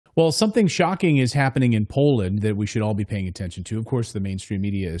Well, something shocking is happening in Poland that we should all be paying attention to. Of course, the mainstream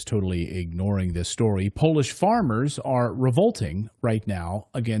media is totally ignoring this story. Polish farmers are revolting right now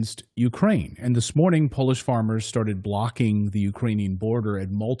against Ukraine. And this morning, Polish farmers started blocking the Ukrainian border at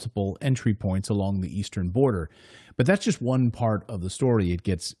multiple entry points along the eastern border. But that's just one part of the story. It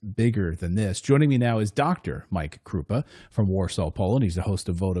gets bigger than this. Joining me now is Dr. Mike Krupa from Warsaw, Poland. He's the host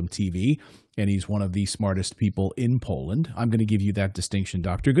of Votum TV, and he's one of the smartest people in Poland. I'm going to give you that distinction,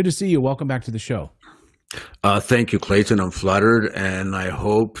 Doctor. Good to see you. Welcome back to the show. Thank you, Clayton. I'm flattered, and I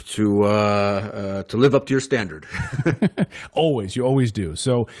hope to live up to your standard. Always. You always do.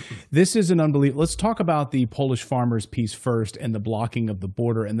 So this is an unbelievable. Let's talk about the Polish farmers piece first and the blocking of the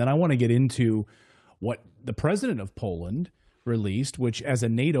border, and then I want to get into what the president of Poland released, which as a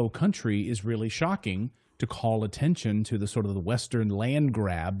NATO country is really shocking, to call attention to the sort of the Western land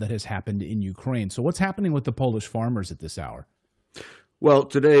grab that has happened in Ukraine. So what's happening with the Polish farmers at this hour? Well,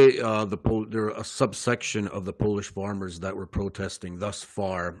 today, there are a subsection of the Polish farmers that were protesting thus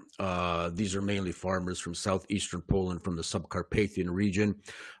far. These are mainly farmers from southeastern Poland, from the Subcarpathian region,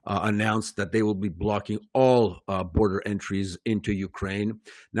 announced that they will be blocking all border entries into Ukraine.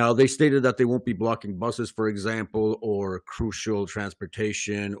 Now, they stated that they won't be blocking buses, for example, or crucial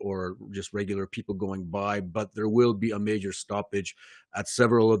transportation, or just regular people going by, but there will be a major stoppage at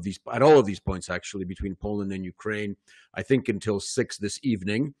all of these points, actually, between Poland and Ukraine, I think until 6 this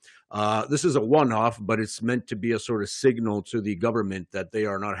evening. This is a one-off, but it's meant to be a sort of signal to the government that they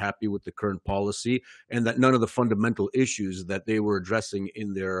are not happy with the current policy and that none of the fundamental issues that they were addressing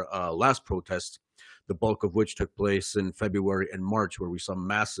in their last protests, the bulk of which took place in February and March, where we saw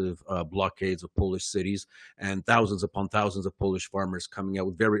massive blockades of Polish cities and thousands upon thousands of Polish farmers coming out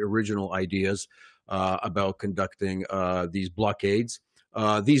with very original ideas about conducting these blockades.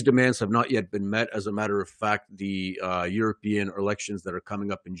 These demands have not yet been met. As a matter of fact, the European elections that are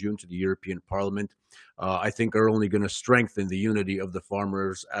coming up in June to the European Parliament, I think are only going to strengthen the unity of the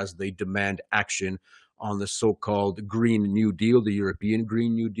farmers as they demand action on the so-called Green New Deal, the European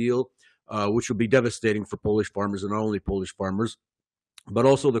Green New Deal, which will be devastating for Polish farmers, and not only Polish farmers, but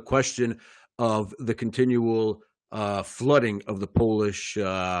also the question of the continual flooding of the Polish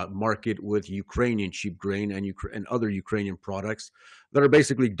market with Ukrainian cheap grain and other Ukrainian products that are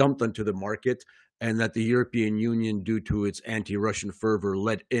basically dumped onto the market, and that the European Union, due to its anti-Russian fervor,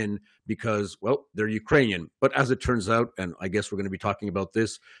 let in because, well, they're Ukrainian. But as it turns out, and I guess we're going to be talking about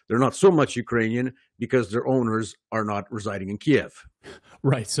this, they're not so much Ukrainian because their owners are not residing in Kiev.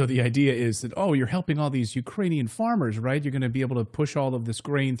 Right. So the idea is that, oh, you're helping all these Ukrainian farmers, right? You're going to be able to push all of this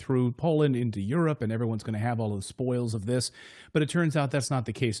grain through Poland into Europe, and everyone's going to have all of the spoils of this. But it turns out that's not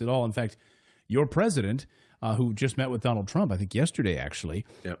the case at all. In fact, your president, who just met with Donald Trump, I think yesterday actually,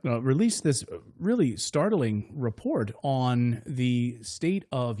 released this really startling report on the state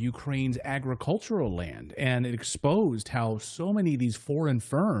of Ukraine's agricultural land. And it exposed how so many of these foreign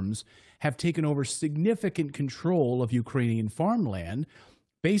firms have taken over significant control of Ukrainian farmland.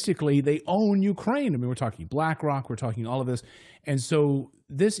 Basically, they own Ukraine. I mean, we're talking Blackrock, we're talking all of this. And so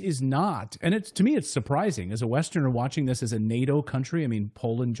this is not, and it's, to me, it's surprising as a Westerner watching this as a NATO country. I mean,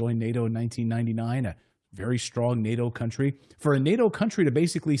 Poland joined NATO in 1999, a very strong NATO country. For a NATO country to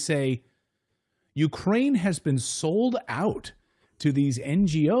basically say, Ukraine has been sold out to these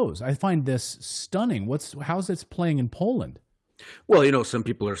NGOs. I find this stunning. How's this playing in Poland? Well, you know, some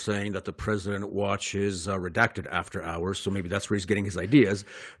people are saying that the president watches Redacted after hours, so maybe that's where he's getting his ideas.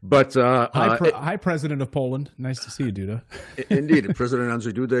 But hi, President of Poland. Nice to see you, Duda. Indeed, President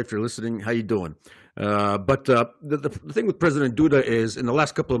Andrzej Duda, if you're listening, how you doing? But the thing with President Duda is, in the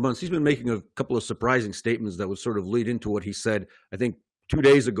last couple of months, he's been making a couple of surprising statements that would sort of lead into what he said, I think, 2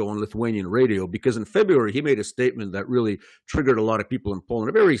 days ago on Lithuanian radio, because in February, he made a statement that really triggered a lot of people in Poland,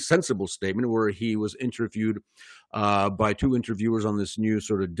 a very sensible statement where he was interviewed by two interviewers on this new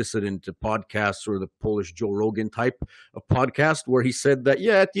sort of dissident podcast, sort of the Polish Joe Rogan type of podcast, where he said that,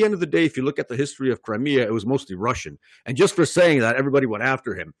 yeah, at the end of the day, if you look at the history of Crimea, it was mostly Russian. And just for saying that, everybody went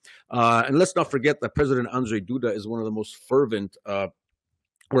after him. And let's not forget that President Andrzej Duda is one of the most fervent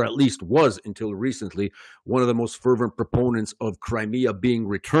or at least was until recently, one of the most fervent proponents of Crimea being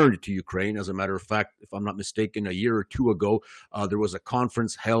returned to Ukraine. As a matter of fact, if I'm not mistaken, a year or two ago, there was a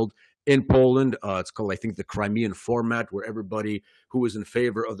conference held in Poland. It's called, I think, the Crimean Format, where everybody who is in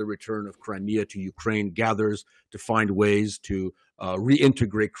favor of the return of Crimea to Ukraine gathers to find ways to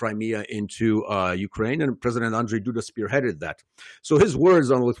reintegrate Crimea into Ukraine. And President Andrzej Duda spearheaded that. So his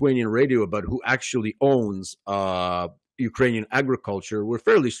words on Lithuanian radio about who actually owns Ukrainian agriculture were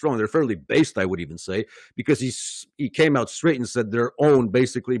fairly strong. They're fairly based, I would even say, because he came out straight and said they're owned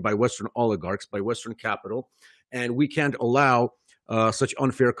basically by Western oligarchs, by Western capital, and we can't allow such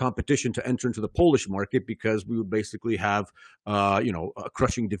unfair competition to enter into the Polish market, because we would basically have, a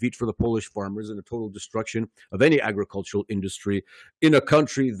crushing defeat for the Polish farmers and a total destruction of any agricultural industry in a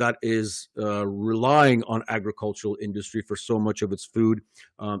country that is relying on agricultural industry for so much of its food,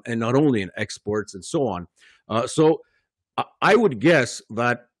 and not only in exports and so on. So I would guess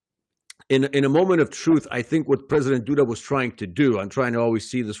that in a moment of truth, I think what President Duda was trying to do, I'm trying to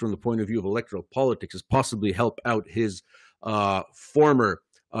always see this from the point of view of electoral politics, is possibly help out his former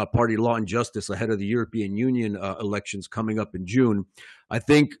party, Law and Justice, ahead of the European Union elections coming up in June. I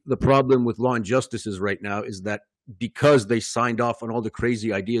think the problem with Law and Justice is right now is that because they signed off on all the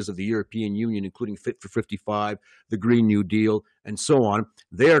crazy ideas of the European Union, including Fit for 55, the Green New Deal, and so on,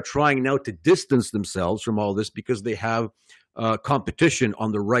 they are trying now to distance themselves from all this because they have competition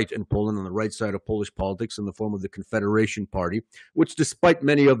on the right in Poland, on the right side of Polish politics, in the form of the Confederation Party, which, despite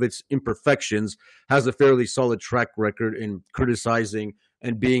many of its imperfections, has a fairly solid track record in criticizing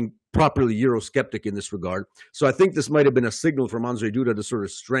and being properly Eurosceptic in this regard. So I think this might have been a signal from Andrzej Duda to sort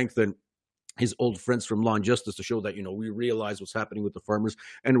of strengthen his old friends from Law and Justice, to show that, we realize what's happening with the farmers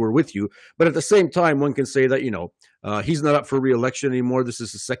and we're with you. But at the same time, one can say that, he's not up for re-election anymore. This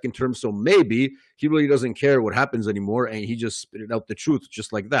is his second term. So maybe he really doesn't care what happens anymore, and he just spitted out the truth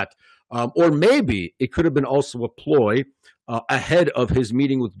just like that. Or maybe it could have been also a ploy ahead of his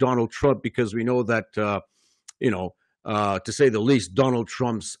meeting with Donald Trump, because we know that, to say the least, Donald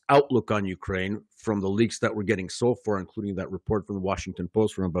Trump's outlook on Ukraine, from the leaks that we're getting so far, including that report from the Washington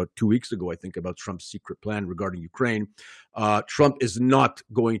Post from about 2 weeks ago, I think, about Trump's secret plan regarding Ukraine, Trump is not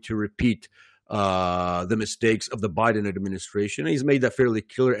going to repeat the mistakes of the Biden administration. And he's made that fairly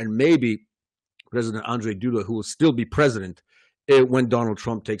clear. And maybe President Andrzej Duda, who will still be president when Donald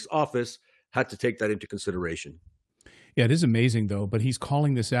Trump takes office, had to take that into consideration. Yeah, it is amazing, though, but he's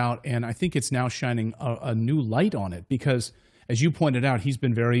calling this out, and I think it's now shining a new light on it because, as you pointed out, he's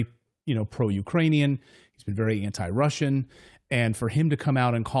been very, pro-Ukrainian. He's been very anti-Russian, and for him to come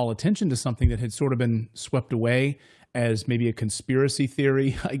out and call attention to something that had sort of been swept away as maybe a conspiracy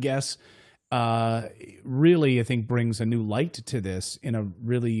theory, I guess, really, I think, brings a new light to this in a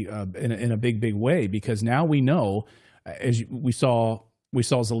really in a big way, because now we know, as we saw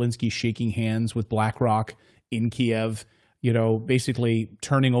Zelensky shaking hands with Blackrock in Kiev, basically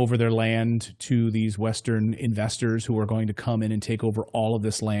turning over their land to these Western investors who are going to come in and take over all of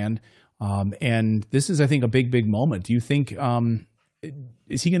this land. And this is, I think, a big moment. Do you think,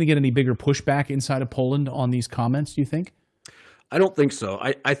 is he going to get any bigger pushback inside of Poland on these comments, do you think? I don't think so.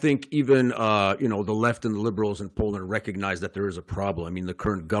 I think even, the left and the liberals in Poland recognize that there is a problem. I mean, the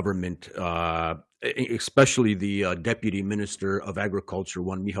current government, especially the deputy minister of agriculture,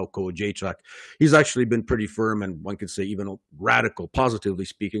 one Michał Kołodziejczak, he's actually been pretty firm, and one could say even radical, positively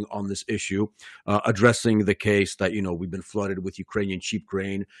speaking, on this issue, addressing the case that, we've been flooded with Ukrainian cheap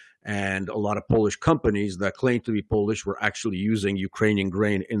grain, and a lot of Polish companies that claim to be Polish were actually using Ukrainian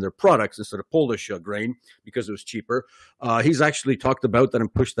grain in their products instead of Polish grain because it was cheaper. He's actually talked about that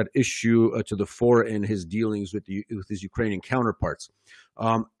and pushed that issue to the fore in his dealings with his Ukrainian counterparts.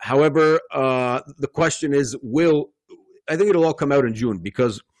 However, the question is, I think it'll all come out in June,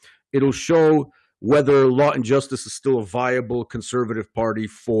 because it'll show whether Law and Justice is still a viable conservative party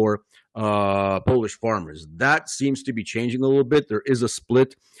for Polish farmers. That seems to be changing a little bit. There is a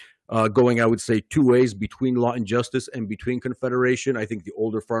split going, I would say, two ways between Law and Justice and between Confederation. I think the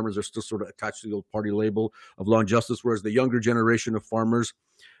older farmers are still sort of attached to the old party label of Law and Justice, whereas the younger generation of farmers,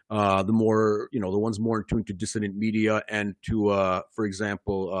 the ones more in tune to dissident media and to, for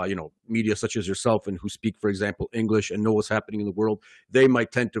example, media such as yourself, and who speak, for example, English and know what's happening in the world, they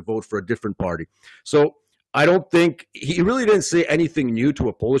might tend to vote for a different party. So I don't think he really didn't say anything new to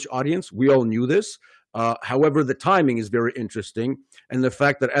a Polish audience. We all knew this. However, the timing is very interesting. And the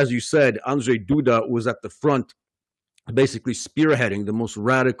fact that, as you said, Andrzej Duda was at the front, basically spearheading the most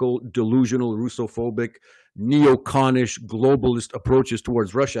radical, delusional, Russophobic, neoconish, globalist approaches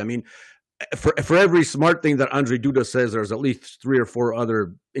towards Russia. I mean, for every smart thing that Andrzej Duda says, there's at least 3 or 4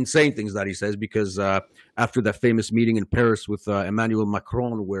 other insane things that he says, because after that famous meeting in Paris with Emmanuel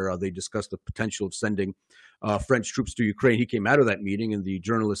Macron, where they discussed the potential of sending French troops to Ukraine, he came out of that meeting and the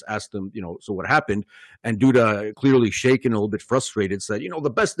journalist asked him, so what happened? And Duda, clearly shaken, a little bit frustrated, said, the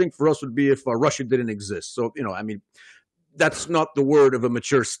best thing for us would be if Russia didn't exist. So, that's not the word of a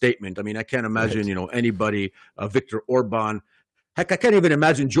mature statement. I mean, I can't imagine, anybody, Viktor Orban. Heck, I can't even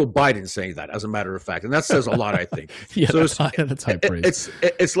imagine Joe Biden saying that, as a matter of fact. And that says a lot, I think. Yeah, so that's high praise.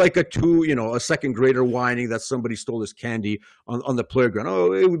 It's like a second grader whining that somebody stole his candy on the playground.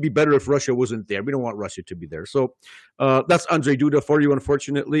 Oh, it would be better if Russia wasn't there. We don't want Russia to be there. So That's Andre Duda for you,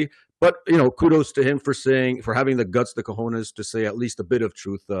 unfortunately. But, kudos to him for having the guts, the cojones to say at least a bit of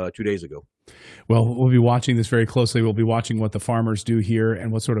truth 2 days ago. Well, we'll be watching this very closely. We'll be watching what the farmers do here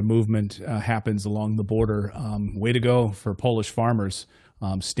and what sort of movement happens along the border. Way to go for Polish farmers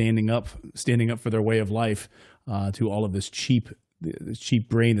standing up for their way of life to all of this cheap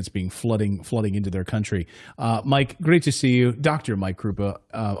grain that's being flooding into their country. Mike, great to see you. Dr. Mike Krupa,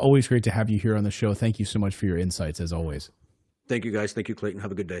 always great to have you here on the show. Thank you so much for your insights, as always. Thank you, guys. Thank you, Clayton.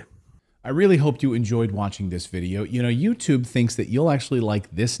 Have a good day. I really hope you enjoyed watching this video. YouTube thinks that you'll actually like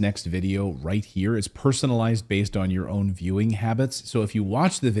this next video right here. It's personalized based on your own viewing habits. So if you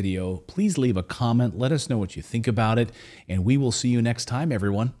watch the video, please leave a comment. Let us know what you think about it. And we will see you next time,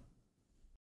 everyone.